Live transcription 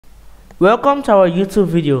Welcome to our YouTube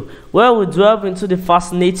video where we delve into the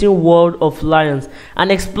fascinating world of lions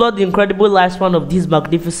and explore the incredible lifespan of these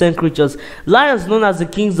magnificent creatures. Lions, known as the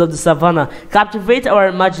kings of the savannah, captivate our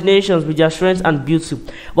imaginations with their strength and beauty.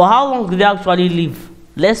 But how long do they actually live?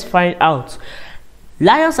 Let's find out.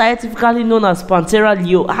 Lions, scientifically known as Panthera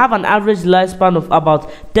leo, have an average lifespan of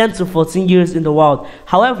about 10 to 14 years in the wild.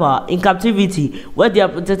 However, in captivity, where they are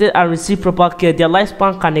protected and receive proper care, their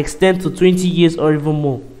lifespan can extend to 20 years or even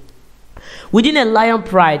more. Within a lion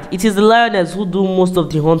pride, it is the lioness who do most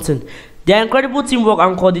of the hunting. Their incredible teamwork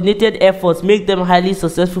and coordinated efforts make them highly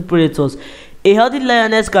successful predators. A healthy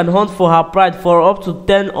lioness can hunt for her pride for up to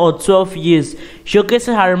 10 or 12 years,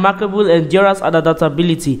 showcasing her remarkable endurance and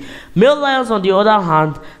adaptability. Male lions, on the other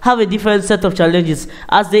hand, have a different set of challenges.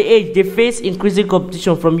 As they age, they face increasing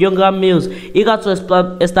competition from younger males eager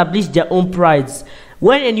to establish their own prides.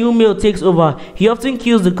 When a new male takes over, he often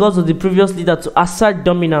kills the cause of the previous leader to assert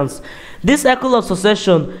dominance. This cycle of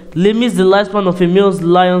succession limits the lifespan of a male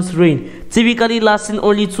lion's reign, typically lasting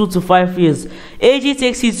only 2 to 5 years. Aging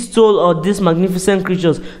takes its toll on these magnificent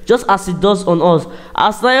creatures, just as it does on us.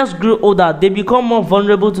 As lions grow older, they become more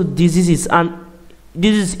vulnerable to diseases,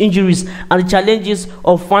 injuries, and the challenges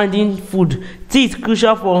of finding food. Teeth,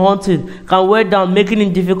 crucial for hunting, can wear down, making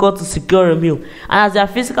it difficult to secure a meal. And as their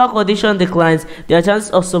physical condition declines, their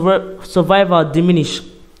chances of survival diminish.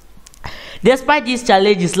 Despite these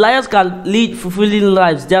challenges, lions can lead fulfilling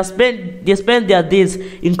lives. They spend their days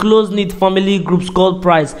in close-knit family groups called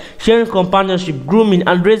prides, sharing companionship, grooming,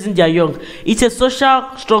 and raising their young. It's a social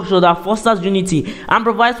structure that fosters unity and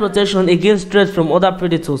provides protection against threats from other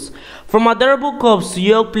predators. From adorable cubs to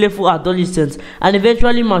young, playful adolescents, and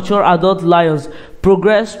eventually mature adult lions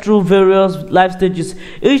progress through various life stages.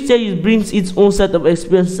 Each stage brings its own set of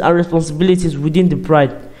experiences and responsibilities within the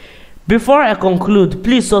pride. Before I conclude,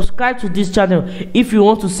 please subscribe to this channel if you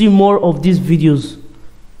want to see more of these videos.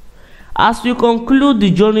 As we conclude the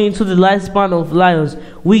journey into the lifespan of lions,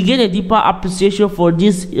 we gain a deeper appreciation for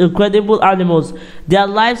these incredible animals. Their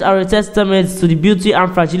lives are a testament to the beauty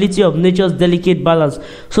and fragility of nature's delicate balance.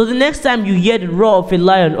 So the next time you hear the roar of a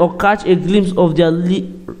lion or catch a glimpse of their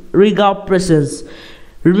regal presence,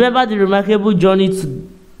 remember the remarkable journey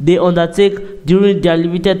they undertake during their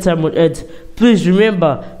limited time on earth. Please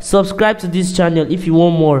remember, subscribe to this channel if you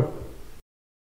want more.